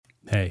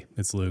Hey,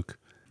 it's Luke.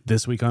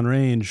 This week on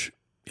Range,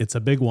 it's a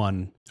big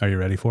one. Are you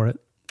ready for it?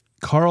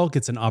 Carl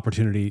gets an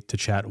opportunity to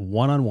chat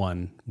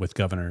one-on-one with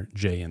Governor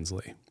Jay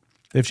Inslee.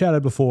 They've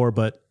chatted before,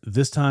 but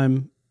this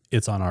time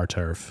it's on our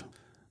turf.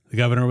 The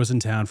governor was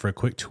in town for a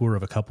quick tour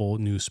of a couple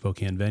new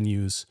Spokane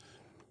venues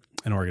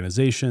and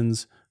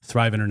organizations.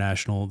 Thrive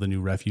International, the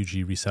new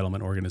refugee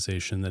resettlement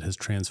organization that has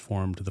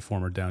transformed the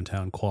former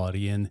downtown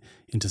Quality Inn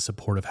into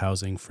supportive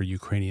housing for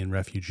Ukrainian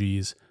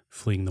refugees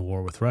fleeing the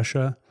war with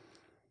Russia.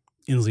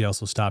 Inslee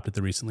also stopped at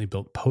the recently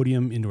built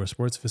Podium indoor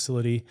sports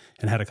facility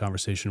and had a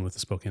conversation with the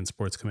Spokane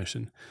Sports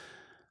Commission.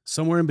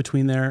 Somewhere in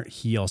between there,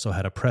 he also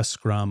had a press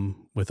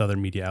scrum with other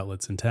media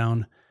outlets in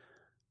town.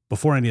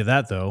 Before any of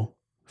that, though,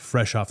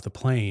 fresh off the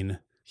plane,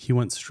 he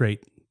went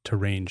straight to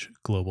Range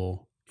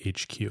Global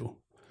HQ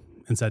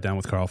and sat down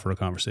with Carl for a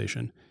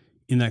conversation.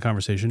 In that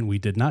conversation, we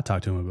did not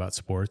talk to him about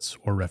sports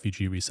or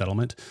refugee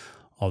resettlement,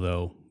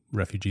 although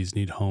refugees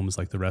need homes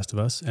like the rest of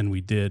us, and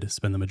we did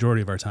spend the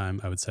majority of our time,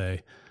 I would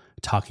say,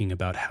 talking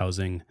about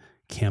housing,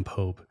 Camp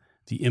Hope,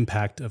 the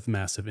impact of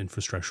massive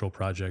infrastructural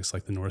projects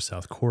like the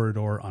North-South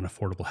Corridor on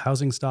affordable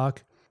housing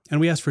stock. And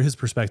we asked for his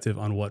perspective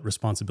on what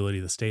responsibility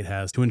the state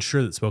has to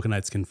ensure that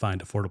Spokanites can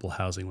find affordable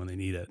housing when they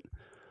need it.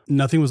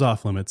 Nothing was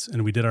off limits,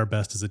 and we did our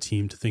best as a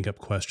team to think up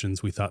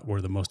questions we thought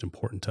were the most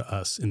important to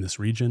us in this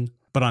region,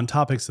 but on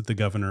topics that the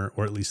governor,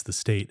 or at least the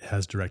state,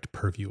 has direct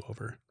purview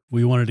over.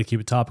 We wanted to keep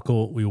it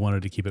topical. We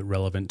wanted to keep it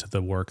relevant to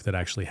the work that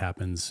actually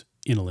happens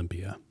in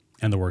Olympia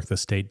and the work the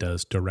state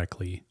does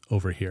directly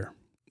over here.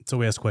 So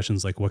we asked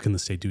questions like, what can the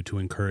state do to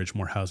encourage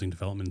more housing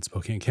development in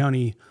Spokane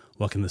County?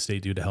 What can the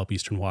state do to help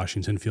Eastern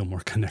Washington feel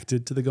more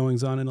connected to the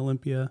goings-on in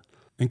Olympia?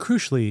 And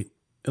crucially,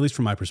 at least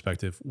from my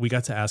perspective, we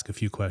got to ask a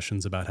few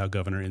questions about how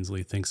Governor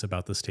Inslee thinks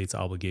about the state's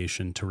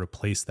obligation to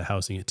replace the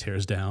housing it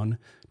tears down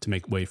to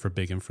make way for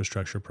big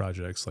infrastructure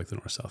projects like the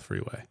North-South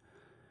Freeway.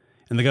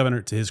 And the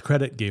governor, to his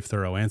credit, gave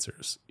thorough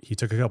answers. He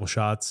took a couple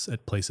shots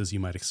at places you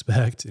might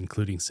expect,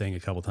 including saying a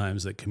couple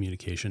times that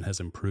communication has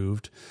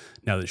improved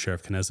now that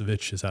Sheriff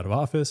Knezovich is out of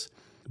office.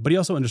 But he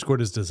also underscored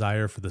his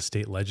desire for the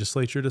state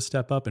legislature to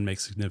step up and make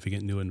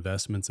significant new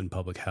investments in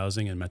public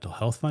housing and mental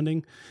health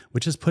funding,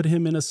 which has put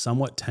him in a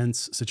somewhat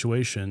tense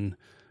situation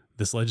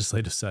this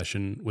legislative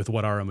session with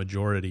what are a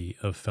majority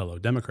of fellow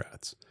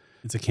Democrats.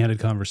 It's a candid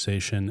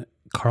conversation.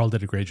 Carl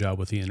did a great job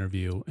with the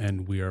interview,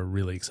 and we are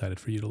really excited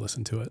for you to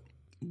listen to it.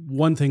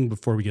 One thing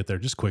before we get there,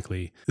 just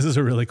quickly, this is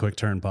a really quick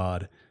turn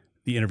pod.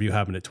 The interview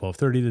happened at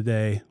 12:30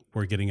 today.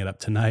 We're getting it up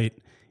tonight,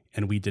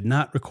 and we did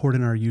not record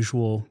in our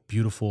usual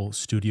beautiful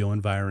studio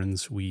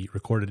environs. We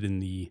recorded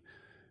in the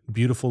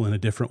beautiful in a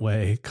different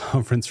way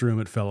conference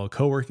room at Fellow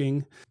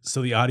Co-working.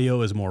 So the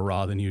audio is more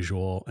raw than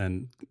usual,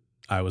 and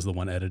I was the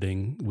one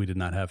editing. We did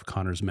not have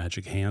Connor's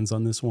magic hands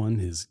on this one,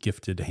 his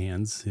gifted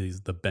hands.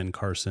 He's the Ben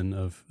Carson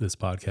of this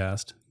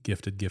podcast,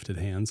 gifted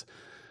hands.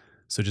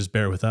 So just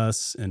bear with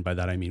us, and by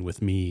that I mean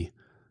with me,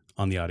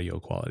 on the audio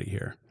quality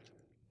here.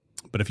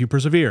 But if you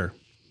persevere,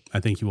 I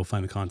think you will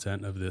find the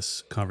content of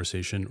this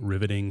conversation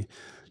riveting,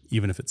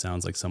 even if it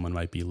sounds like someone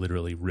might be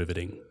literally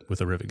riveting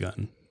with a rivet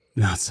gun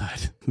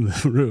outside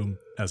the room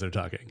as they're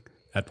talking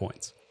at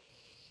points.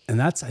 And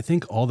that's, I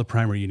think, all the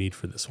primer you need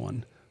for this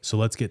one. So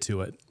let's get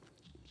to it.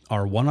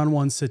 Our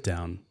one-on-one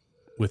sit-down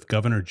with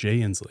Governor Jay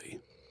Inslee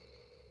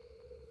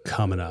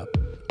coming up.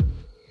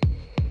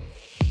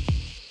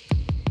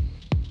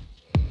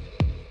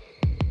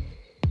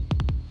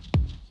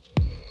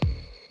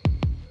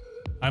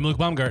 I'm Luke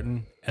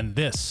Baumgarten, and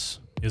this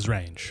is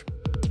Range.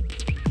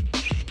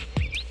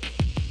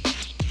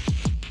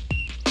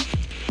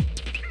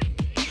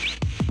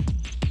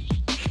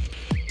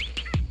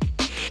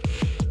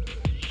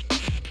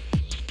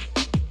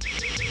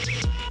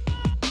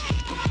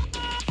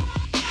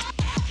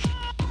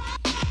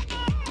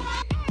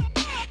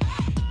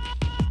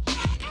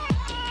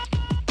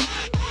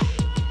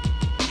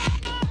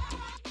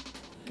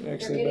 We're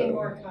getting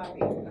more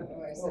coffee.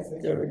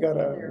 We got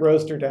a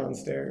roaster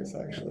downstairs,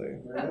 actually.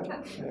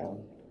 Yeah.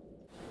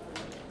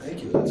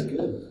 Thank you. That's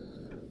good.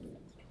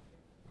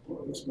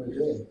 Well, that's my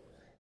day.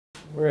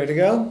 We're ready to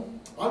go?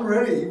 I'm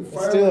ready.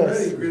 Let's do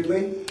this. Ready,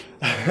 Ridley.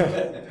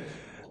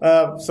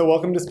 So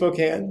welcome to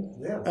Spokane.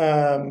 Yeah.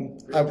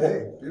 Great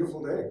day.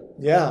 Beautiful day.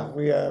 Yeah,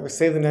 we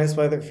saved the nice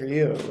weather for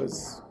you. It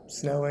was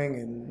snowing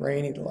and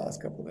rainy the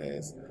last couple of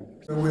days.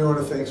 And we want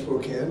to thank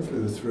Spokane for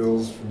the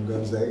thrills from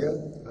Gonzaga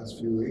the last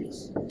few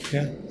weeks.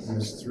 Yeah.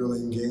 This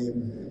thrilling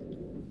game.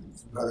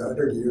 About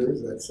 100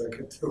 years, that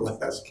second to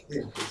last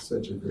game was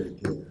such a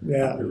great game.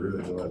 Yeah. It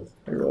really was.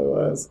 It really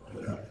was.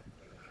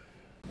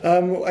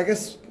 Yeah. I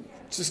guess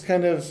just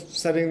kind of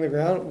setting the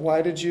ground,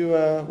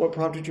 what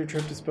prompted your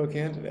trip to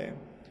Spokane today?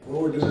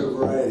 Well, we're doing a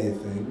variety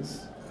of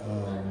things.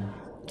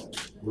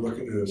 We're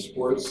looking at a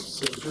sports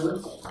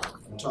center.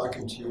 I'm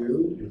talking to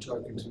you. We're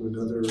talking to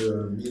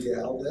another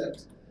media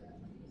outlet.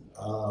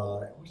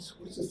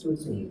 What's the third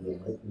thing we're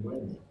doing?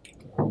 Remind me.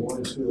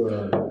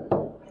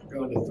 We're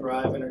Going to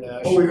Thrive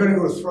International. Oh, we're going to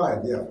go to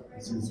Thrive, yeah.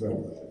 Let's do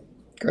Thrive.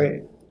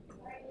 Great.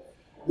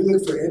 We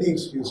look for any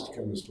excuse to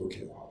come to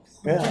Spokane.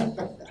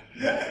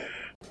 Yeah.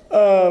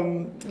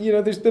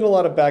 There's been a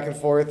lot of back and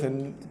forth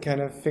and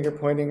kind of finger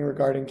pointing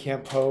regarding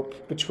Camp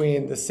Hope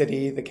between the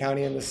city, the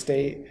county, and the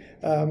state.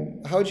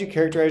 How would you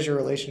characterize your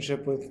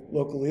relationship with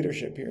local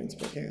leadership here in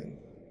Spokane?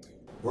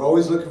 We're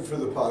always looking for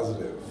the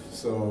positive.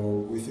 So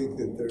we think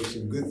that there's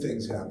some good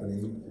things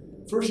happening.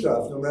 First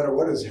off, no matter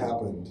what has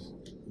happened,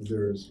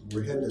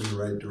 we're heading in the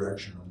right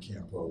direction on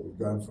Camp Hope. We've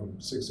gone from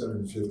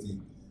 650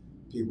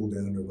 people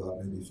down to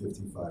about maybe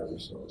 55 or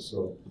so.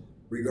 So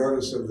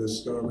regardless of the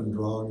storm and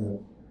drong that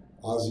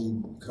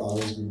Ozzy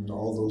caused and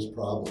all those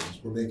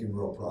problems, we're making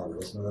real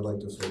progress, and I'd like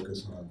to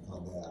focus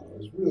on that. I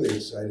was really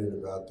excited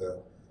about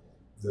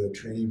the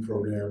training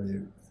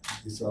program.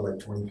 You saw like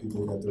 20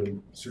 people got their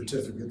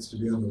certificates to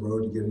be on the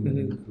road to get into a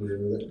new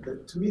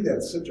career. To me,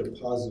 that's such a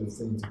positive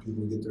thing to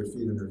people get their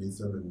feet underneath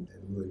them and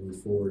really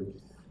move forward.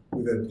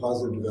 We've had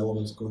positive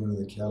developments going into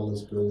the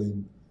Catalyst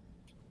building,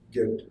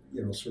 get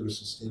sort of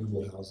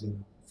sustainable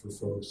housing for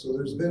folks. So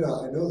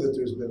I know that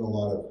there's been a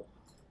lot of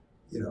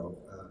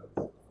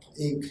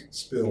ink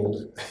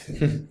spilled,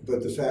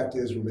 but the fact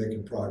is we're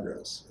making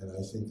progress, and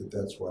I think that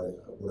that's what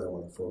I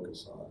want to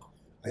focus on.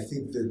 I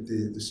think that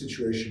the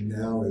situation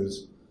now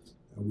is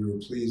we were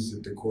pleased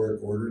that the court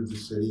ordered the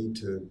city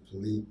to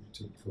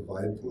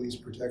provide police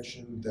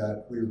protection.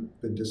 That we've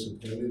been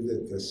disappointed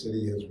that the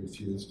city has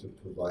refused to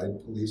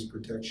provide police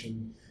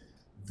protection.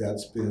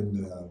 That's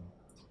been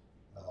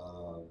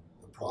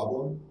a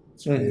problem.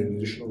 It's created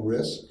additional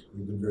risk.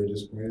 We've been very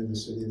disappointed in the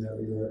city in that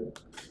regard.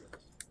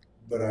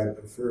 But I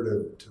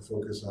prefer to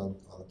focus on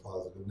the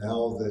positive.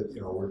 Now that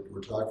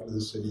we're talking to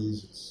the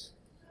cities,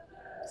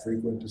 it's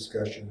frequent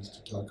discussions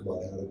to talk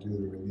about how to do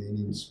the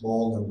remaining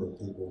small number of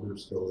people who are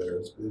still there.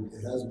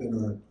 It has been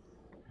our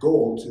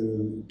goal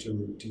to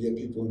get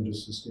people into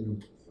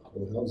sustainable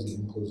housing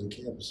and close the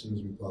camp as soon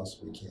as we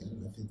possibly can.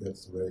 And I think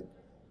that's the right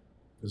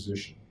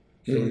position.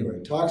 So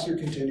anyway, talks are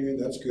continuing.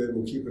 That's good.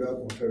 We'll keep it up.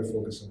 We'll try to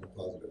focus on the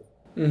positive.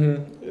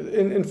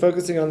 In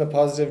focusing on the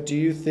positive, do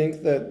you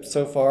think that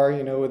so far,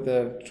 with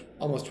the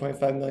almost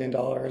 $25 million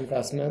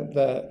investment,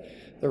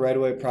 that the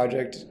right-of-way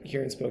project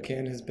here in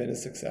Spokane has been a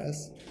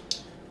success?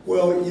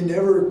 Well, you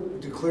never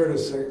declared a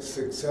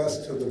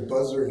success till the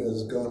buzzer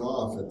has gone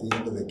off at the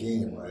end of the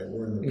game, right?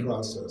 We're in the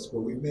process,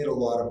 but we've made a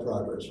lot of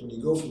progress. When you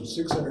go from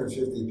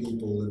 650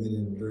 people living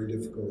in very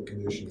difficult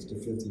conditions to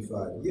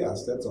 55,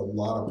 yes, that's a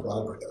lot of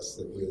progress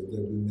that we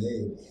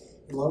made.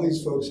 A lot of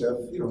these folks have,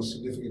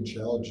 significant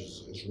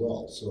challenges as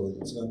well, so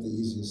it's not the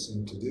easiest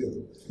thing to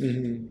do.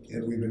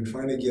 And we've been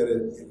trying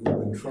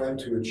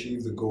to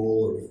achieve the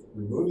goal of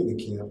removing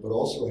the camp, but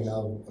also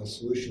have a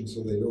solution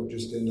so they don't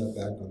just end up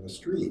back on the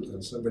street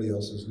in somebody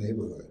else's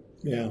neighborhood.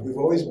 Yeah. We've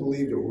always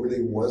believed it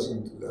really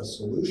wasn't a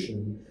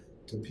solution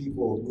to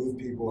move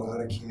people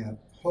out of Camp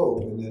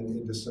Hope and then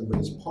into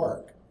somebody's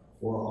park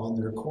or on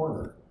their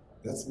corner.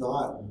 That's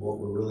not what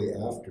we're really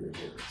after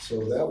here.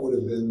 So that would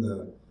have been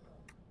the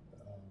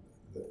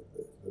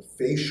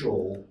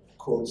facial,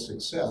 quote,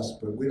 success,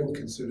 but we don't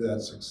consider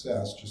that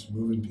success just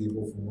moving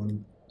people from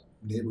one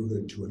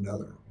neighborhood to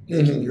another.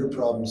 Making your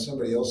problem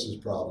somebody else's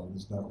problem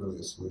is not really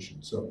a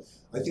solution. So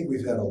I think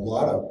we've had a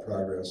lot of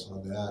progress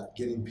on that,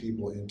 getting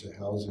people into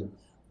housing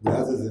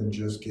rather than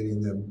just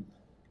getting them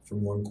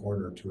from one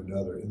corner to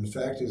another. And the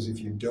fact is, if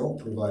you don't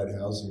provide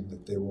housing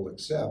that they will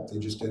accept, they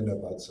just end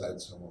up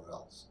outside somewhere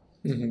else.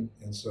 And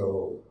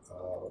so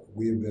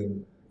we've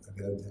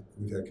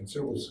had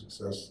considerable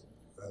success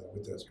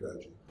with that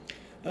strategy.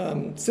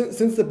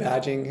 Since the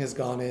badging has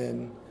gone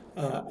in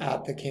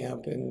at the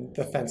camp and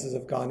the fences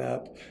have gone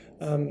up,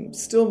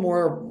 still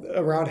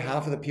around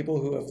half of the people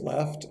who have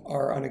left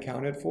are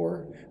unaccounted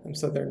for,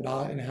 so they're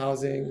not in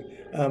housing.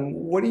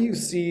 What do you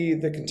see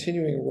the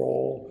continuing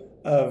role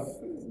of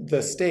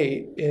the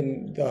state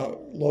in the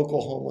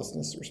local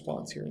homelessness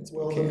response here in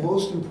Spokane? Well, the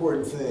most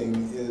important thing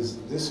is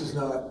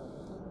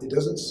it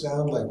doesn't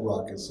sound like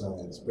rocket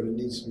science, but it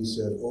needs to be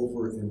said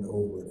over and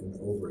over and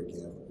over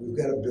again. We've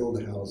got to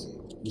build housing.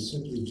 We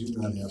simply do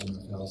not have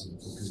enough housing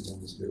for people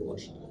in the state of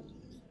Washington.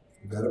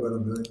 We've had about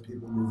 1 million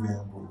people move in,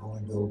 but we've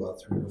only built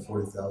about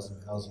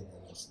 340,000 housing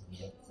units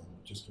in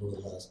just over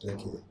the last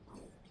decade.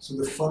 So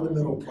the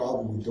fundamental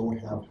problem, we don't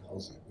have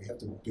housing. We have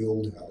to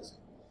build housing.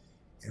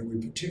 And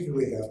we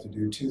particularly have to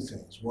do two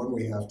things. One,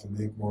 we have to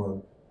make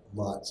more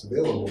lots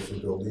available for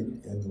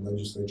building, and the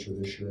legislature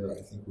this year,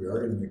 I think we are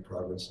going to make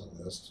progress on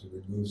this to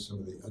remove some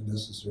of the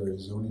unnecessary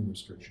zoning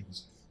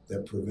restrictions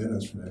that prevent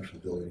us from actually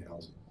building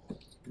housing.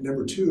 And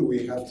number two,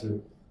 we have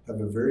to have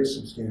a very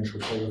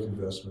substantial public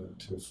investment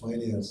to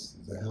finance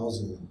the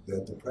housing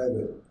that the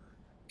private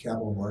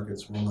capital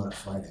markets will not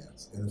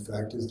finance. And the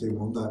fact is, they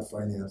will not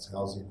finance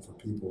housing for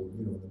people,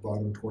 in the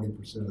bottom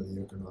 20% of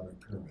the economic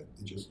pyramid.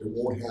 It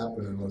won't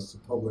happen unless the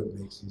public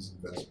makes these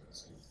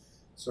investments.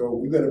 So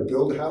we've got to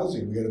build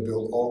housing. We've got to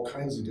build all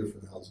kinds of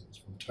different housings,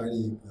 from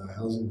tiny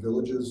housing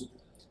villages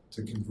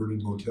to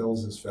converted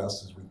motels as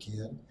fast as we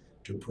can,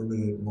 to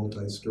permanent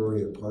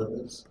multi-story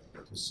apartments,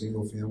 to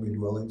single-family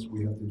dwellings.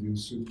 We have to do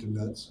soup to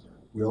nuts.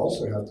 We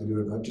also have to do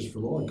it not just for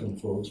low-income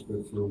folks,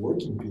 but for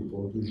working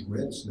people whose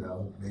rents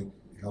now make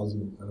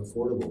housing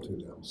unaffordable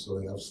to them. So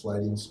they have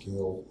sliding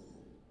scale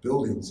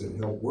buildings that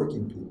help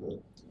working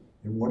people.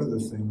 And one of the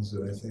things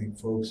that I think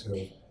folks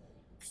have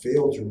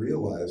failed to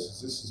realize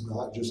is this is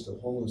not just a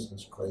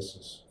homelessness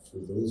crisis for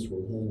those who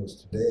are homeless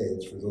today.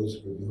 It's for those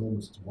who will be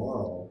homeless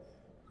tomorrow,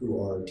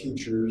 who are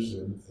teachers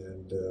and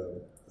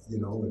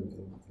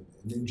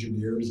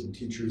engineers and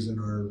teachers in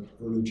our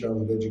early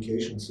childhood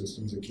education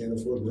systems that can't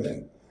afford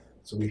rent.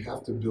 So we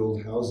have to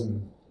build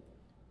housing,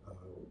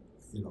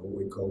 what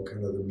we call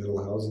kind of the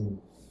middle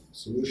housing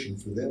solution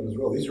for them as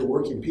well. These are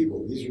working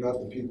people. These are not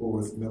the people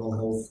with mental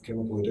health,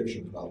 chemical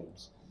addiction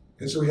problems.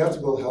 And so we have to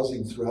build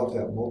housing throughout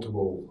that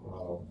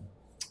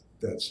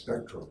that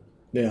spectrum.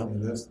 Yeah.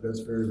 And that's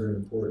very, very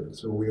important.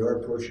 So we are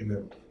approaching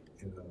it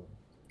in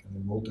a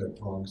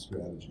multi-pronged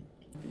strategy.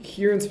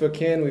 Here in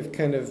Spokane, we've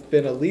kind of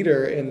been a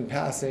leader in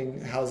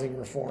passing housing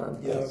reform.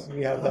 Yes.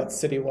 We have that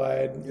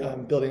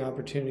citywide Building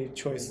Opportunity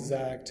Choices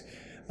Act.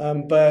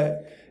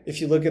 But if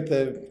you look at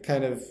the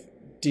kind of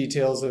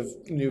details of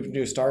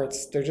new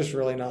starts, they're just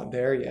really not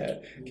there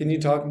yet. Can you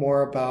talk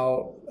more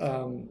about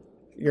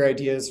your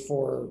ideas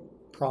for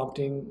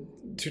prompting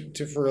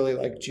to really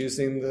like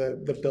juicing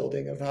the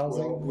building of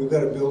housing? Well, we've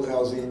got to build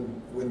housing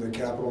when the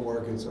capital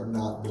markets are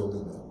not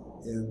building them.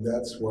 And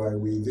that's why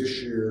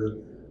this year,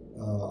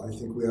 I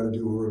think we ought to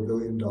do over $1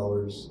 billion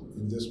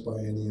in this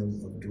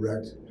biennium of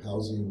direct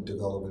housing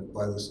development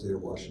by the state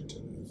of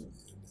Washington. And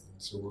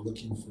so we're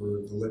looking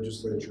for the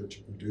legislature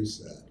to produce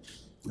that.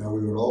 Now,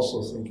 we would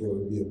also think it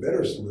would be a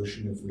better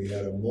solution if we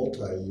had a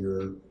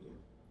multi-year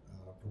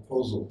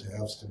proposal to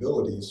have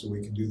stability so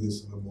we can do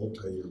this on a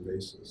multi-year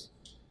basis.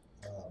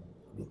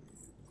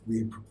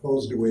 We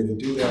proposed a way to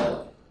do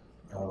that.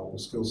 We'll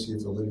still see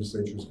if the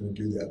legislature is going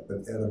to do that.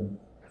 But at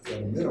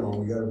a minimum,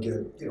 we got to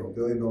get $1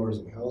 billion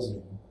in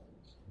housing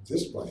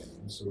this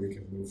biennium so we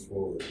can move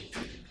forward.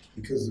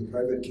 Because the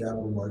private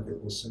capital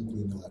market will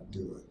simply not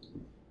do it.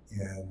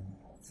 And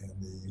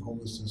the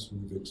homelessness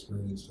we've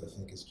experienced, I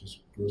think, is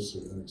just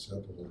grossly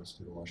unacceptable in the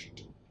state of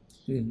Washington.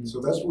 Mm-hmm. So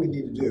that's what we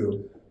need to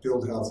do,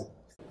 build housing.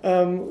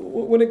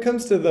 When it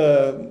comes to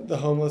the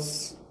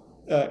homeless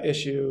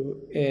issue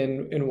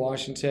in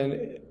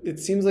Washington, it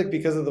seems like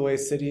because of the way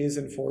cities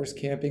enforce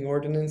camping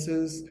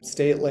ordinances,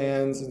 state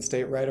lands and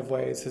state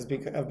right-of-ways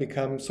have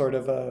become sort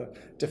of a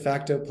de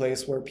facto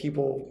place where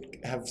people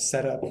have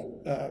set up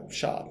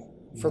shop,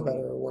 for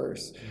better or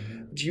worse. Mm-hmm.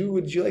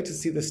 Would you like to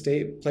see the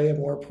state play a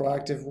more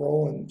proactive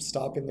role in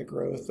stopping the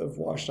growth of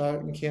washed-out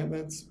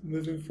encampments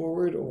moving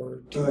forward?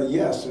 Or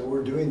yes, and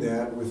we're doing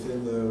that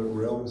within the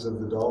realms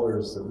of the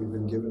dollars that we've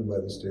been given by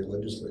the state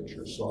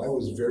legislature. So I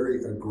was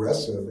very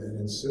aggressive and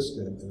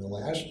insistent in the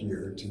last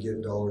year to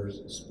get dollars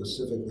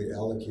specifically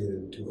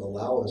allocated to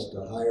allow us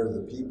to hire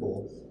the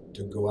people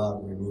to go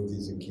out and remove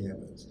these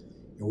encampments.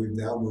 And we've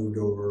now moved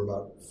over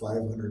about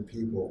 500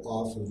 people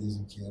off of these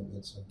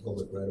encampments on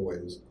public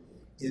right-of-ways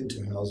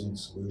into housing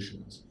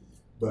solutions.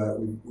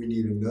 But we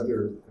need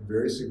another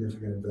very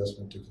significant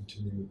investment to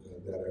continue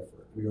that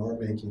effort. We are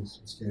making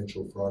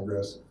substantial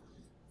progress.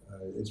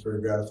 It's very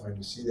gratifying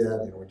to see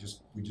that.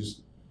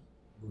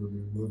 We're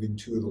removing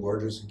 2 of the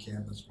largest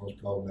encampments,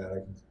 most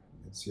problematic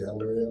in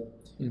Seattle area.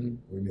 Mm-hmm.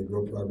 We made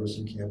real progress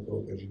in Camp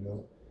Hope, as you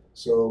know.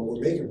 So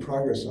we're making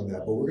progress on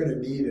that, but we're going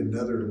to need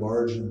another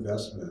large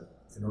investment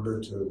in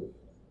order to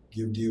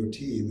give DOT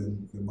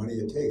the money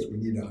it takes. We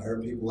need to hire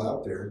people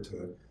out there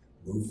to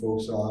move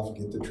folks off,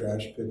 get the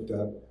trash picked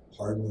up,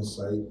 harden the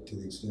site to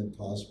the extent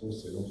possible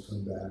so they don't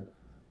come back.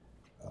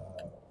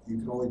 You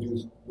can only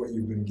do what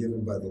you've been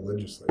given by the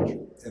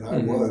legislature. And I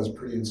was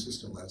pretty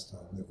insistent last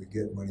time that we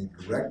get money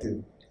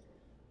directed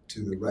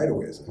to the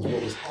right-of-ways. Because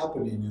what was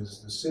happening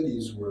is the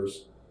cities were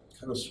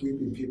kind of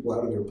sweeping people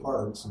out of their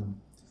parks and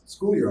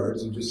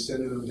schoolyards and just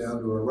sending them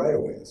down to our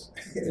right-of-ways.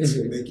 And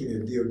so making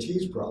it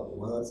DOT's problem.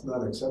 Well, that's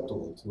not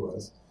acceptable to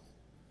us.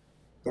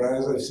 But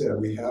as I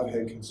said, we have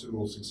had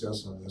considerable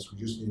success on this. We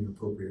just need an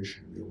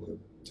appropriation to be able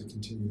to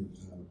continue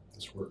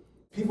this work.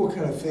 People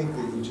kind of think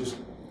that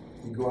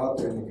you go out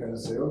there and you kind of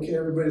say, okay,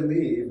 everybody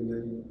leave, and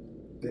then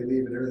they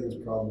leave and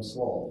everything's problem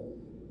solved.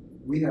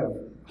 We have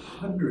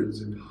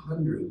hundreds and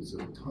hundreds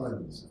of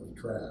tons of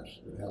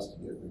trash that has to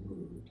get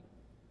removed.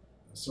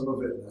 Some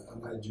of it in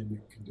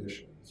unhygienic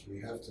conditions.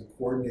 We have to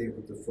coordinate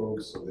with the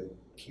folks so they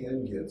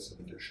can get some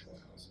additional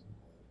housing.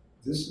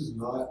 This is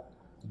not,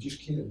 you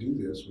just can't do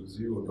this with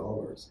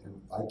 $0,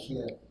 and I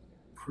can't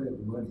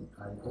print money.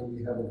 I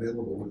only have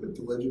available what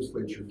the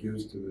legislature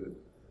gives to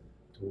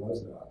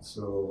WSDOT.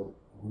 So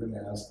we're going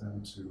to ask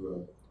them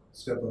to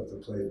step up the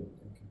plate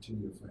and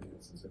continue to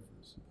finance these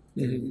efforts,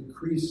 and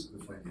increase the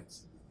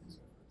financing of these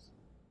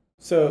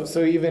efforts.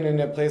 So even in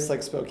a place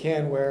like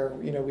Spokane, where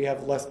we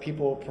have less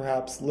people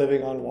perhaps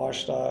living on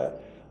WSDOT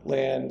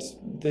land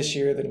this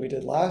year than we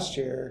did last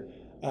year,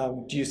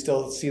 do you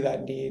still see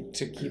that need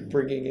to keep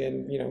bringing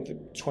in, the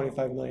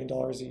 $25 million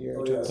a year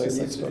to a place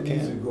like Spokane? It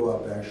needs to go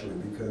up, actually,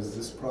 because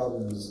this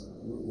problem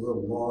we're a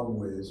long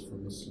ways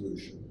from the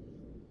solution.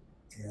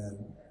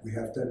 And we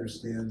have to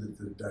understand that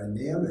the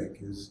dynamic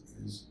is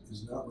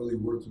not really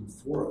working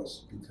for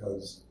us,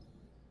 because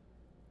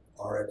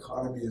Our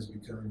economy is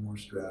becoming more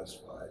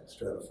stratified.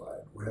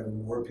 We're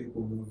having more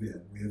people move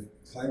in. We have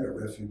climate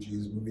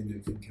refugees moving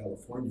in from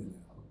California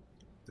now.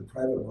 The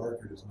private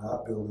market is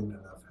not building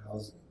enough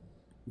housing.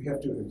 We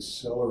have to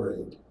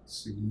accelerate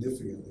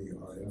significantly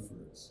our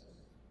efforts.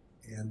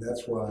 And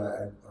that's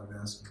why I'm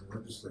asking the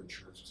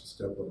legislature to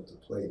step up to the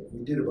plate.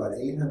 We did about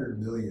 $800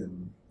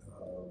 million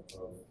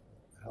of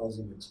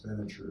housing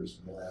expenditures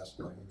in the last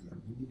biennium.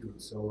 We need to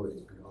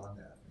accelerate beyond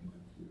that, in my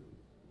view,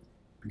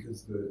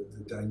 because the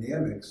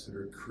dynamics that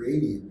are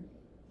creating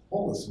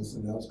homelessness,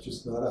 and now it's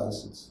just not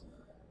us, it's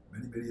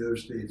many other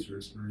states are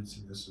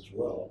experiencing this as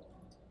well.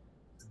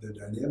 The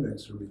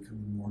dynamics are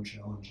becoming more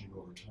challenging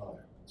over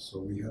time. So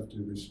we have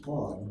to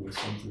respond with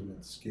something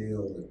at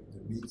scale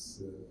that meets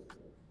the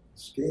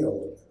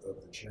scale of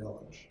the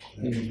challenge.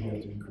 And that means we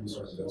have to increase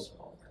our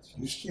investment.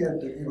 You just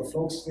can't,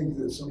 folks think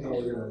that somehow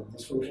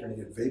these folks are going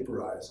to get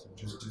vaporized and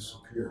just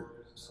disappear.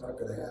 It's not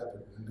going to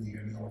happen. It'd be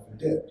if it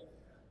did.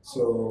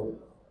 So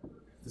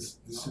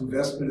this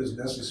investment is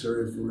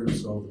necessary if we're going to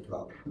solve the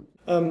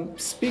problem.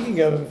 Speaking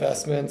of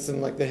investments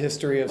and like the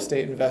history of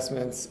state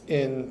investments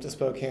in the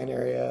Spokane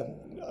area,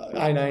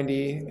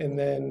 I-90, and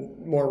then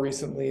more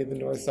recently the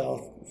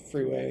North-South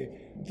Freeway,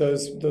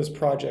 those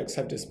projects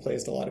have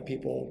displaced a lot of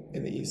people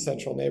in the East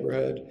Central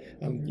neighborhood.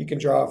 You can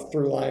draw a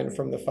through line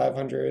from the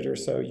 500 or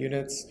so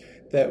units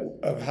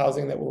of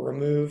housing that were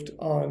removed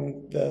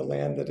on the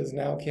land that is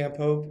now Camp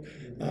Hope.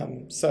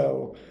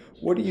 So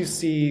what do you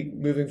see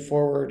moving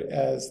forward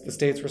as the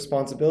state's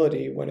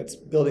responsibility when it's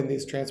building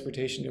these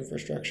transportation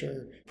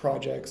infrastructure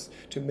projects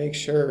to make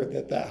sure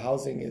that that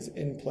housing is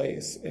in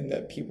place and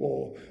that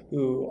people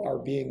who are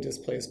being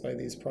displaced by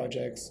these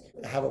projects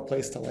have a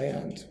place to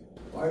land?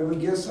 I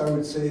would guess I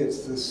would say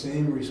it's the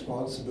same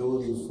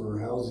responsibility for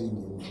housing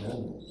in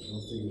general. I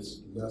don't think it's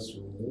less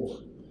or more.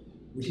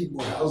 We need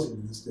more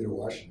housing in the state of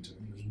Washington.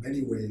 There's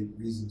many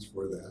reasons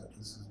for that.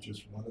 This is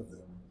just one of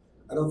them.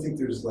 I don't think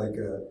there's like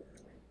a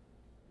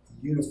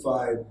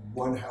unified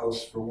one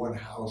house for one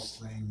house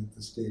thing that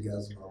the state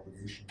has an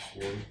obligation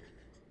for.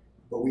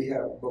 But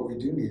what we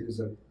do need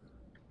is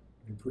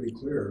be pretty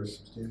clear,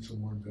 substantial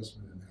more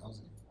investment in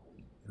housing.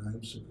 And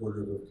I'm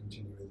supportive of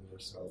continuing the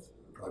North-South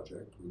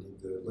project. We need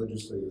the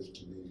legislators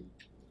to be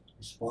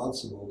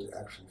responsible to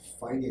actually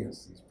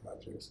finance these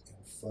projects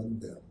and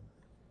fund them.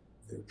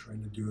 They're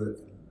trying to do it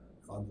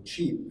on the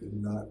cheap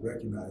and not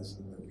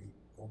recognizing that we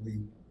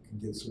only can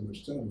get so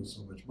much done with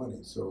so much money.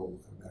 So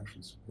I'm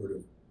actually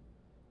supportive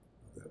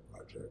of that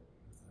project.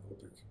 I hope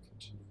it can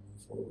continue to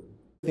move forward.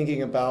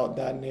 Thinking about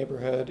that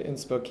neighborhood in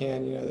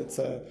Spokane, it's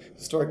a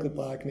historically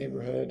black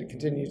neighborhood. It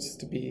continues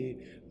to be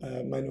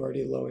a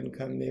minority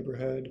low-income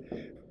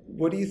neighborhood.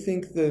 What do you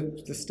think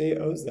the state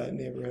owes that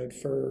neighborhood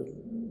for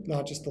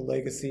not just the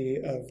legacy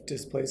of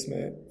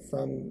displacement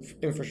from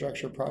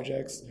infrastructure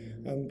projects,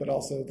 but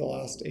also the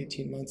last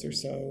 18 months or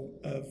so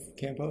of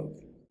Camp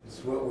Hope?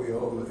 It's what we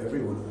owe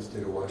everyone in the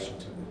state of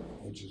Washington,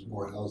 which is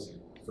more housing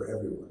for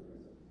everyone.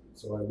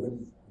 So I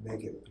wouldn't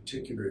make it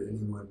particular to any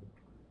one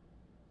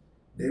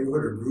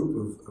neighborhood or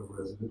group of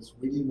residents.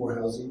 We need more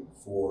housing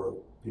for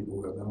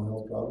people who have mental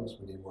health problems.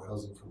 We need more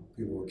housing for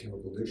people with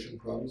chemical addiction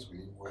problems. We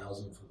need more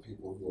housing for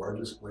people who are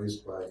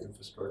displaced by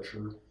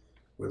infrastructure,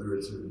 whether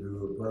it's a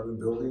new apartment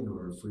building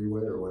or a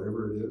freeway or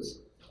whatever it is.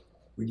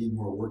 We need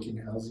more working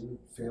housing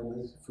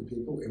families for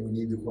people, and we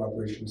need the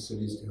cooperation of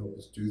cities to help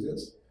us do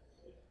this.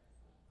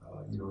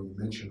 You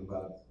mentioned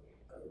about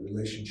a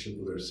relationship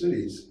with our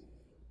cities.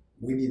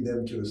 We need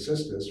them to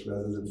assist us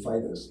rather than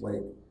fight us.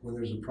 Like when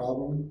there's a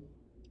problem,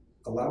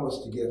 allow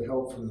us to get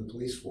help from the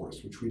police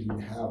force, which we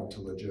didn't have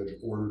until the judge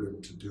ordered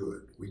him to do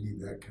it. We need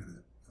that kind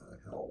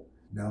of help.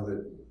 Now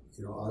that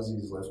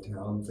Ozzy's left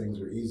town, things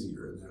are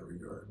easier in that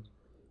regard.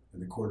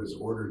 And the court has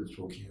ordered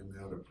Spokane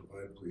now to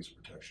provide police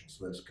protection,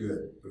 so that's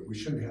good. But we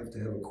shouldn't have to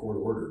have a court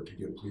order to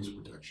get police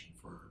protection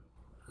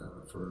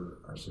for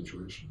our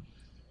situation.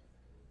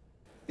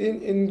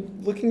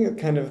 In looking at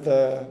kind of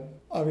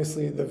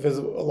obviously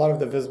a lot of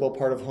the visible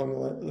part of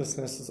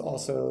homelessness is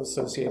also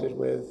associated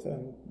with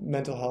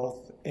mental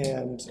health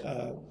and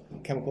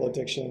chemical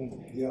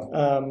addiction. Yeah.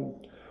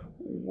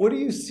 What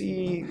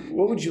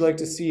would you like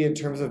to see in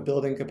terms of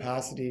building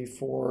capacity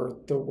for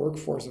the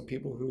workforce of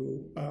people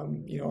who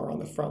are on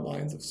the front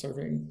lines of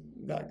serving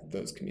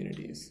those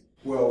communities?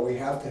 Well, we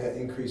have to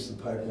increase the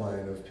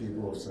pipeline of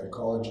people,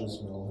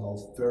 psychologists, mental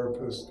health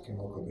therapists,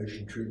 chemical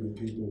addiction treatment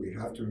people. We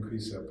have to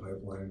increase that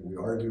pipeline. We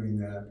are doing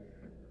that.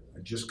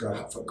 I just got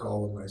off a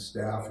call with my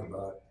staff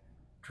about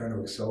trying to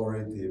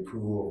accelerate the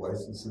approval of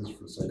licenses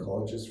for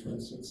psychologists, for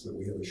instance, that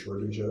we have a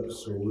shortage of.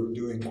 So we're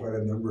doing quite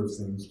a number of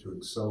things to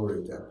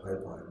accelerate that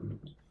pipeline,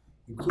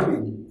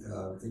 including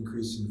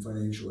increasing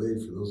financial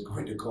aid for those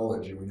going to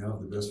college. And we now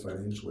have the best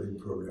financial aid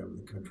program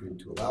in the country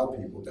to allow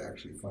people to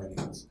actually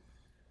finance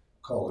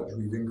college.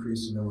 We've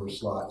increased the number of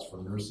slots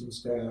for nursing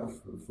staff,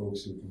 for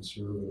folks who can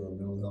serve in our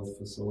mental health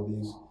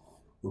facilities.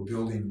 We're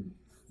building,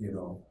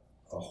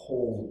 a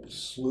whole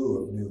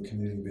slew of new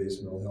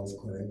community-based mental health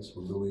clinics.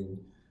 We're building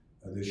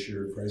this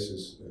year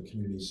crisis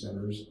community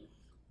centers.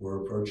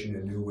 We're approaching a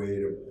new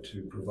way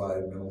to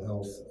provide mental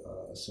health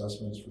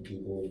assessments for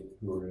people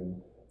who are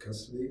in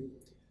custody.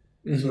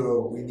 Mm-hmm.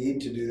 So we need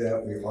to do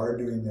that. We are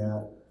doing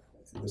that.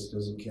 This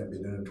can't be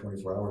done in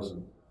 24 hours,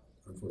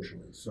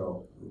 unfortunately.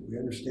 So we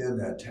understand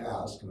that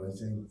task, and I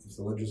think if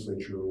the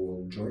legislature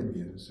will join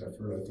me in this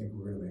effort, I think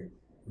we're going to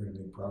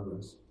make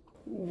progress.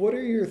 What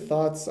are your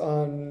thoughts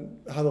on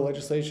how the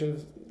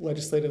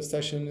legislative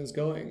session is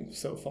going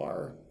so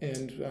far,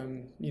 and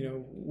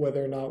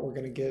whether or not we're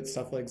going to get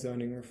stuff like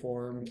zoning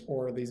reform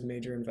or these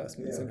major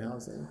investments in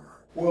housing?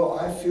 Well,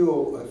 I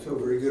feel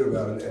very good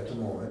about it at the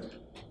moment.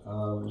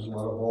 There's a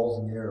lot of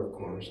balls in the air, of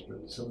course,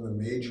 but some of the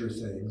major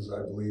things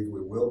I believe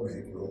we will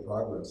make real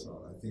progress on.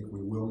 I think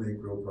we will make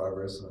real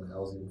progress on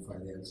housing and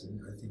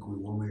financing. I think we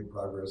will make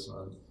progress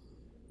on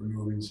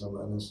removing some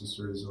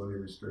unnecessary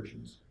zoning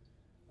restrictions.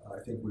 I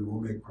think we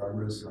will make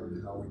progress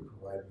on how we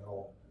provide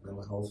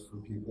mental health for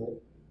people.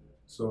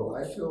 So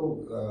I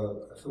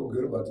feel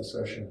good about the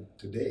session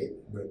to date,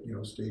 but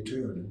stay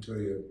tuned until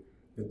you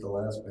hit the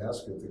last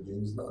basket. The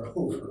game's not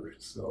over.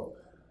 So,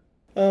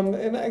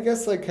 and I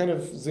guess kind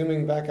of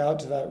zooming back out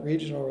to that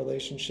regional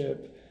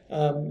relationship,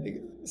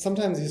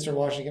 sometimes Eastern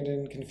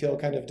Washington can feel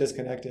kind of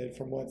disconnected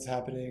from what's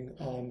happening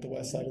on the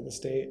west side of the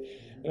state.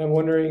 And I'm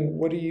wondering,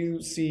 what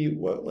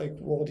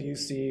role do you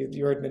see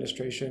your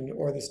administration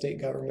or the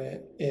state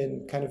government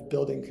in kind of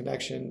building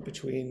connection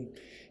between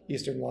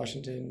Eastern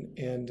Washington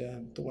and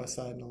the west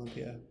side and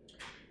Olympia?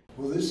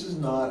 Well, this is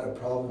not a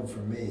problem for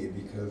me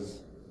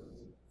because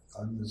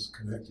I'm as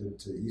connected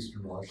to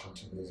Eastern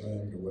Washington as I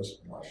am to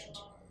Western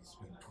Washington. I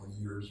spent 20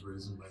 years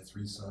raising my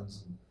 3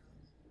 sons in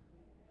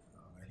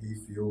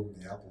Hayfield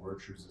and the apple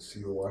orchards of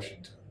Seal,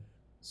 Washington.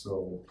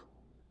 So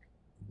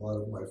a lot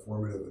of my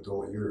formative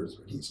adult years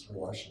are in Eastern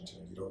Washington.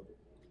 You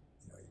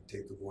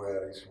take the boy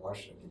out of Eastern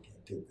Washington, you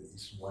can't take the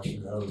Eastern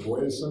Washington out of the boy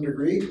to some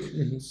degree.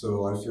 Mm-hmm.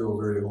 So I feel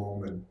very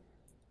home, and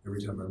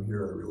every time I'm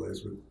here I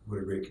realize what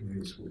a great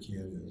community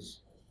Spokane is.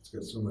 It's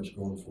got so much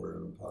going for it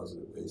on a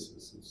positive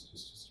basis. It's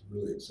just a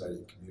really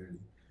exciting community.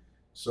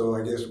 So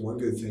I guess one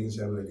good thing is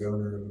having a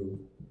governor who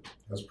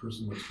has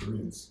personal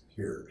experience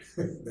here.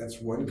 That's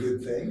one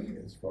good thing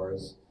as far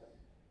as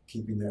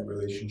keeping that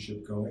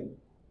relationship going.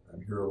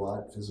 I'm here a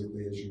lot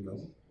physically, as you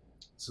know.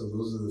 So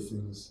those are the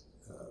things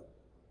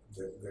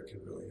that can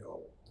really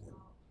help. And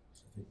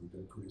I think we've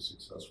been pretty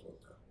successful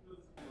at that.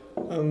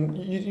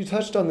 You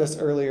touched on this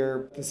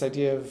earlier, this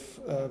idea of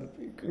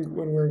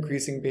when we're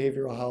increasing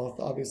behavioral health,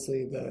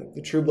 obviously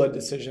the True Blood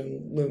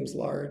decision looms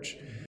large.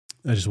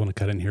 I just want to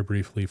cut in here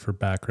briefly for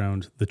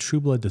background. The True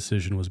Blood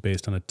decision was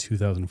based on a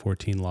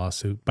 2014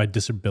 lawsuit by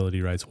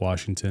Disability Rights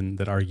Washington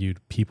that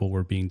argued people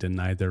were being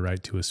denied their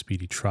right to a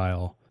speedy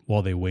trial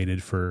while they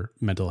waited for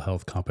mental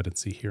health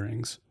competency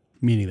hearings,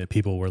 meaning that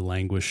people were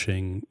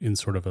languishing in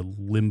sort of a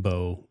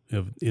limbo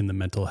in the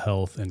mental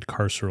health and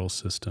carceral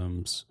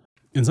systems,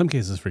 in some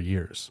cases for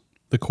years.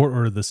 The court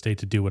ordered the state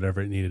to do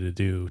whatever it needed to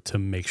do to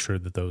make sure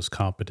that those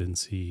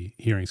competency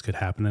hearings could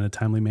happen in a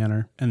timely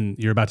manner. And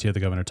you're about to hear the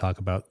governor talk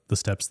about the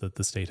steps that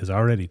the state has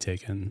already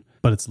taken,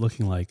 but it's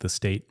looking like the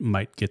state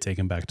might get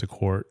taken back to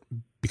court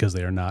because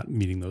they are not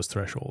meeting those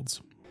thresholds.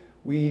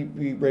 We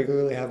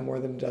regularly have more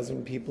than a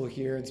dozen people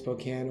here in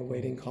Spokane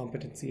awaiting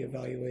competency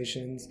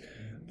evaluations.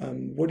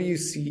 What do you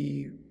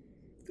see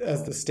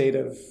as the state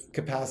of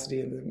capacity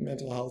in the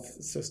mental health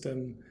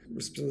system,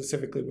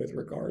 specifically with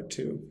regard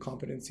to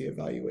competency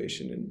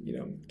evaluation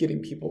and getting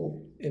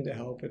people into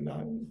help and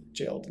not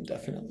jailed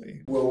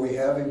indefinitely? Well, we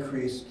have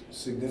increased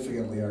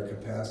significantly our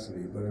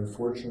capacity, but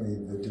unfortunately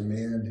the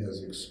demand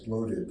has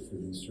exploded for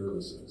these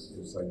services.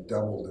 It's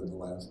doubled in the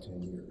last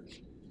 10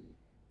 years.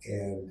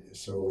 And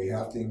so we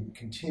have to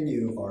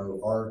continue our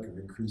arc of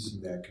increasing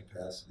that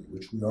capacity,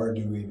 which we are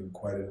doing in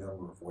quite a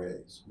number of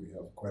ways. We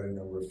have quite a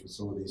number of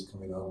facilities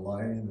coming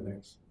online in the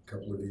next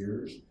couple of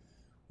years.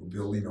 We're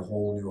building a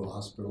whole new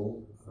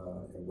hospital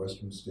in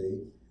Western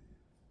State.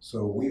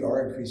 So we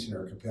are increasing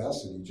our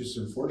capacity. Just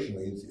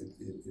unfortunately,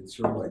 it's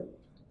sort of like,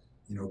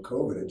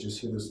 COVID, it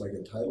just hit us like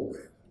a tidal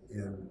wave.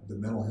 And the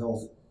mental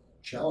health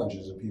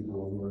challenges of people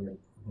who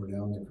are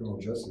now in the criminal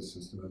justice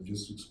system have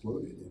just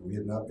exploded, and we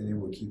have not been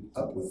able to keep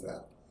up with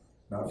that.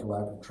 Not for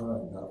lack of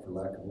trying, not for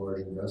lack of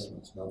large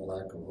investments, not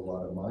lack of a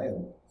lot of my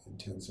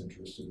intense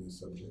interest in this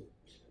subject.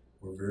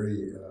 We're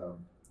very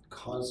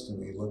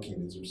constantly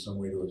looking, is there some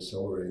way to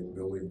accelerate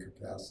building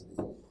capacity?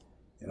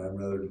 And I'm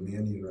rather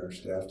demanding of our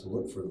staff to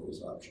look for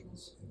those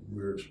options. And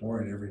we're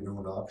exploring every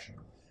known option.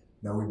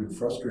 Now, we've been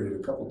frustrated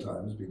a couple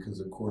times because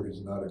the court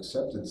has not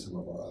accepted some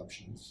of our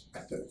options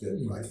that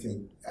I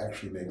think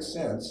actually make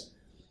sense.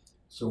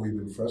 So we've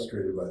been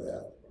frustrated by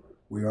that.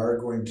 We are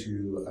going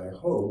to, I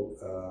hope,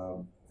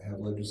 have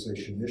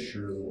legislation this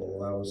year that will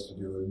allow us to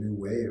do a new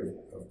way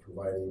of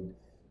providing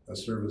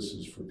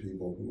services for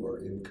people who are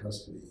in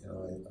custody.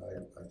 And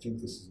I think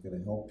this is going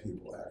to help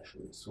people,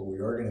 actually. So we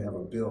are going to have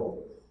a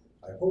bill,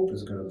 I hope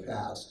is going to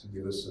pass, to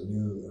give us a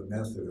new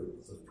method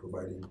of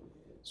providing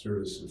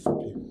services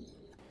for people.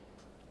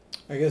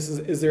 I guess,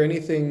 is there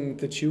anything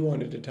that you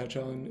wanted to touch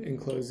on in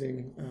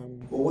closing?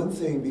 Well, one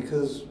thing,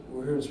 because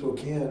we're here in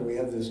Spokane. We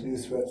have this new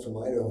threat from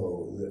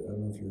Idaho that I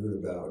don't know if you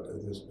heard about.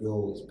 This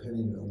bill is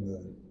pending on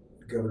the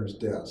governor's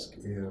desk,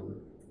 and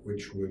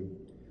which would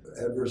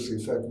adversely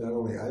affect not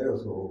only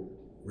Idaho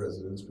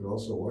residents but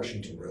also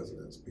Washington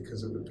residents,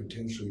 because it would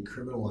potentially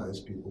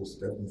criminalize people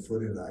stepping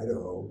foot in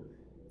Idaho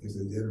if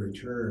they then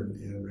return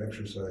and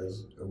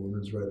exercise a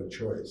woman's right of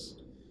choice.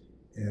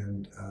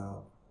 And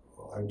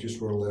I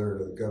just wrote a letter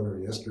to the governor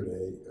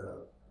yesterday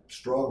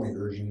strongly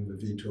urging him to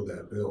veto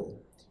that bill,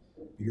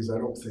 because I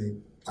don't think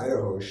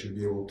Idaho should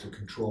be able to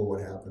control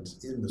what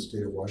happens in the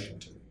state of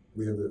Washington.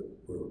 We're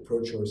a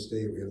pro-choice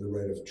state. We have the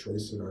right of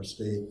choice in our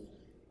state,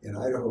 and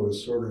Idaho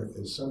is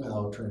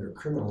somehow trying to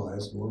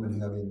criminalize a woman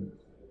having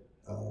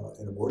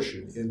an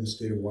abortion in the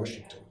state of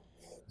Washington.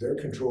 Their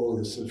control of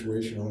the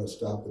situation ought to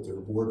stop at their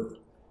border.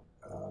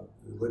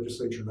 The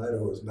legislature in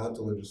Idaho is not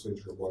the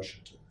legislature of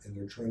Washington, and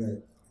they're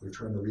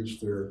trying to reach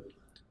their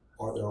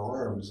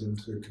arms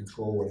into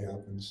control what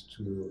happens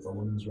to a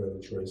woman's right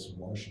of choice in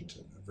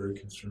Washington. I'm very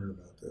concerned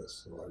about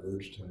this, so I've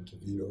urged him to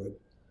veto it.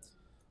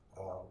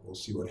 We'll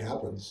see what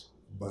happens,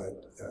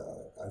 but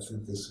I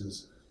think this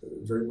is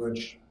very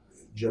much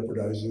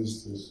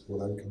jeopardizes this,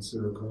 what I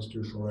consider a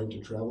constitutional right to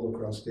travel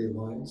across state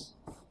lines,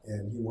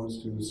 and he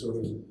wants to sort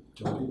of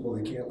tell people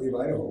they can't leave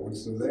Idaho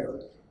once they're there.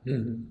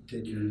 Mm-hmm.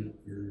 Take your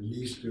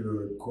niece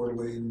to Coeur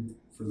d'Alene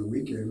for the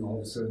weekend, all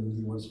of a sudden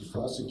he wants to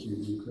prosecute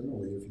you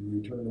criminally if you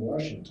return to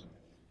Washington.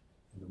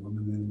 And the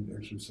woman then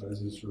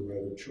exercises her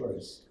right of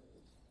choice.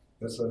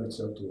 That's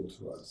unacceptable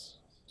to us.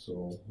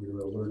 So we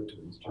are alert to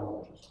these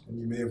challenges. And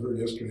you may have heard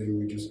yesterday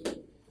we just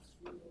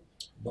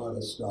bought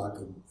a stock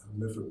of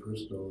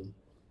mifepristone.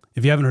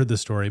 If you haven't heard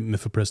this story,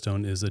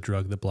 mifepristone is a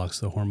drug that blocks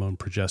the hormone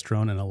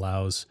progesterone and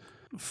allows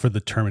for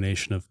the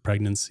termination of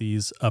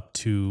pregnancies up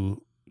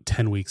to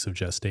 10 weeks of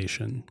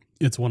gestation.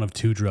 It's one of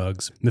two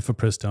drugs,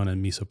 mifepristone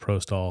and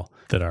misoprostol,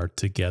 that are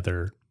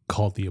together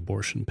called the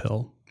abortion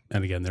pill.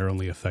 And again, they're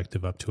only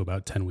effective up to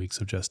about 10 weeks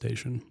of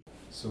gestation.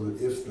 So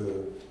that if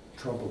the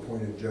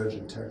Trump-appointed judge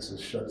in Texas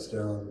shuts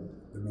down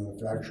the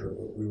manufacturer,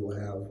 we will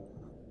have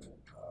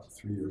a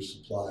 3-year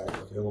supply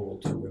available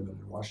to women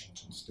in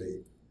Washington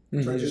state.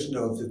 Mm-hmm. So I just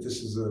note that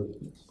this is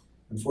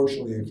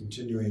unfortunately a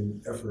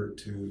continuing effort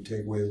to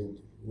take away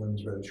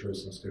women's right of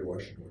choice in the state of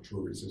Washington, which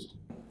we're resisting.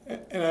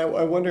 And I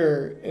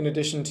wonder, in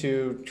addition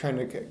to trying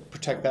to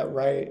protect that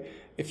right,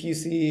 if you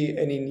see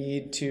any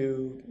need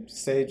to,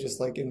 say, just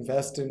like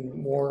invest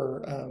in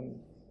more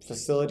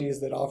facilities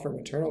that offer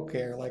maternal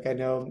care. Like I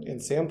know in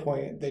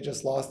Sandpoint, they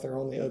just lost their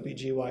only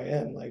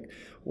OBGYN. Like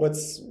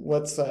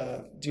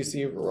do you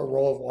see a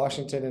role of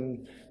Washington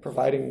in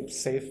providing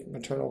safe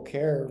maternal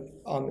care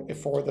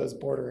for those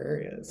border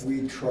areas?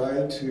 We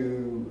try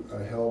to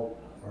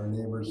help our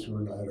neighbors who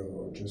are in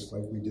Idaho, just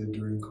like we did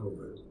during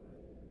COVID.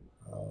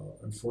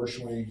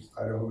 Unfortunately,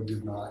 Idaho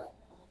did not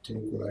take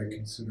what I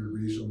consider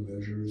reasonable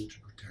measures to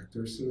protect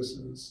their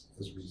citizens.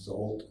 As a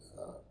result,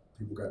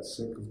 people got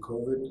sick of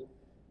COVID,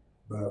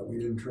 but we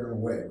didn't turn them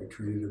away. We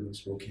treated them in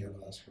Spokane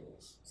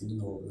hospitals, even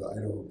though the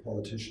Idaho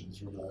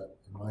politicians were not,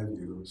 in my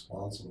view,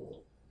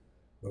 responsible.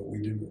 But we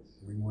didn't.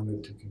 We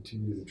wanted to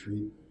continue to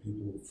treat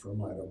people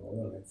from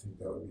Idaho, and I think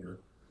that would be our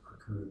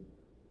current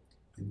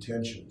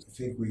intention. I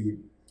think we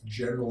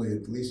generally,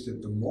 at least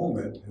at the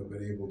moment, have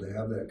been able to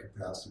have that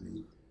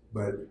capacity.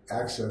 But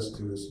access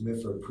to this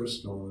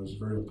mifepristone is a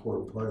very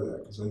important part of that,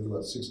 because I think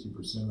about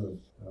 60% of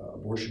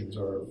abortions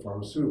are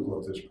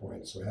pharmaceutical at this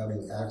point. So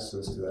having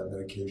access to that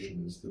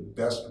medication is the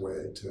best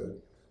way to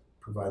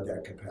provide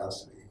that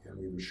capacity. And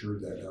we've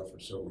assured that now for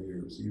several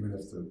years, even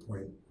if the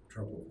point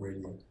Trump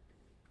appointing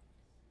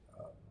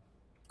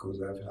goes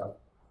half, I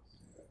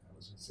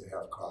was going to say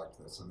half-cocked,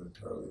 that's an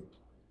entirely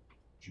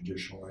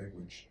judicial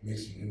language,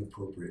 makes an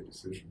inappropriate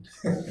decision.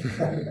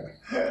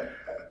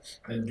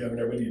 And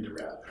Governor, we need to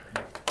wrap.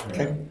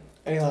 Okay.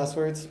 Any last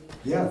words?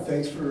 Yeah,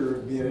 thanks for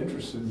being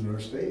interested in our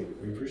state.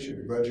 We appreciate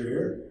it. Glad you're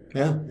here.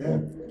 Yeah.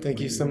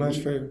 Thank you so much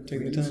for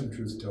taking the time. Some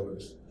truth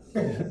tellers.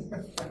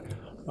 Awesome.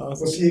 We'll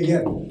see you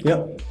again.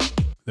 Yep.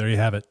 There you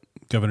have it.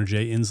 Governor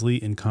Jay Inslee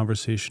in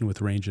conversation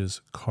with Range's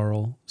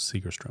Carl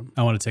Segerstrom.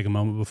 I want to take a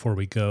moment before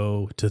we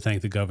go to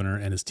thank the governor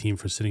and his team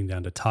for sitting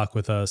down to talk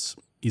with us.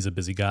 He's a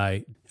busy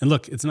guy. And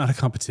look, it's not a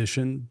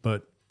competition,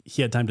 but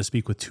he had time to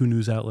speak with 2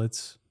 news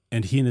outlets.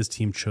 And he and his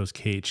team chose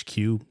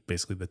KHQ,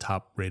 basically the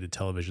top-rated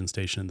television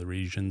station in the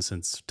region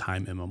since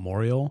time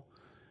immemorial.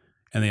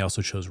 And they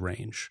also chose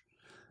Range,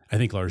 I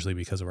think largely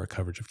because of our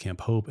coverage of Camp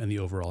Hope and the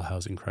overall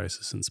housing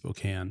crisis in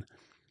Spokane.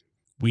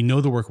 We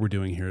know the work we're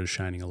doing here is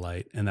shining a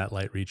light, and that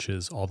light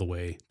reaches all the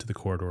way to the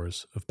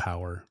corridors of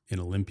power in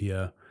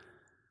Olympia.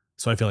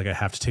 So I feel like I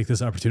have to take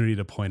this opportunity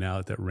to point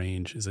out that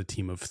Range is a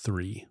team of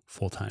 3,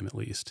 full-time at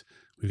least.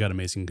 We've got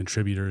amazing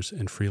contributors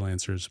and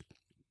freelancers,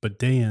 but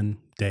day in,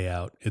 day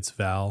out, it's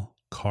Val,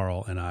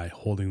 Carl, and I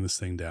holding this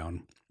thing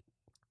down.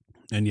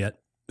 And yet,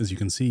 as you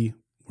can see,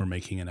 we're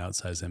making an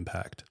outsized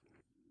impact.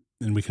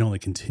 And we can only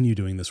continue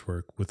doing this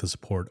work with the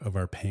support of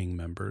our paying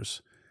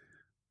members.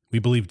 We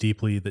believe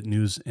deeply that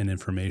news and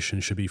information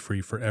should be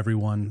free for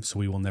everyone, so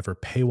we will never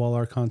paywall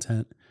our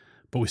content,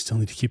 but we still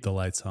need to keep the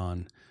lights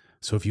on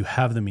So if you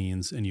have the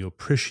means and you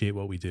appreciate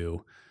what we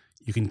do,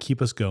 you can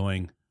keep us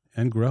going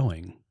and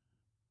growing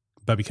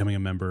by becoming a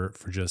member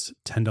for just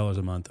 $10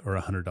 a month or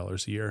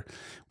 $100 a year.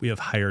 We have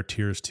higher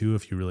tiers too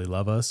if you really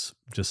love us,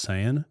 just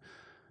saying.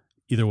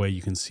 Either way,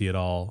 you can see it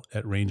all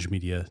at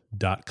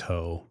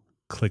rangemedia.co.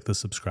 Click the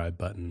subscribe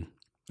button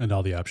and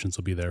all the options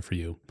will be there for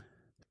you.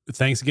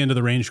 Thanks again to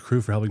the Range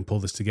crew for helping pull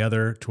this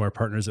together, to our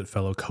partners at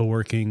Fellow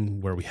Co-working,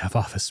 where we have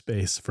office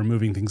space, for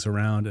moving things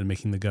around and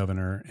making the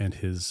governor and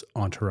his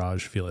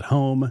entourage feel at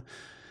home.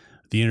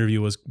 The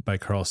interview was by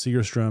Carl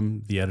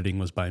Segerstrom. The editing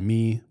was by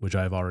me, which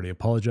I've already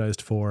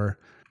apologized for.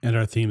 And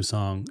our theme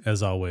song,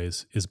 as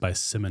always, is by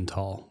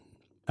Simmental.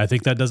 I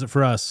think that does it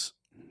for us.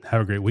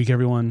 Have a great week,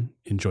 everyone.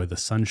 Enjoy the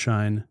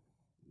sunshine.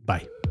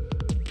 Bye.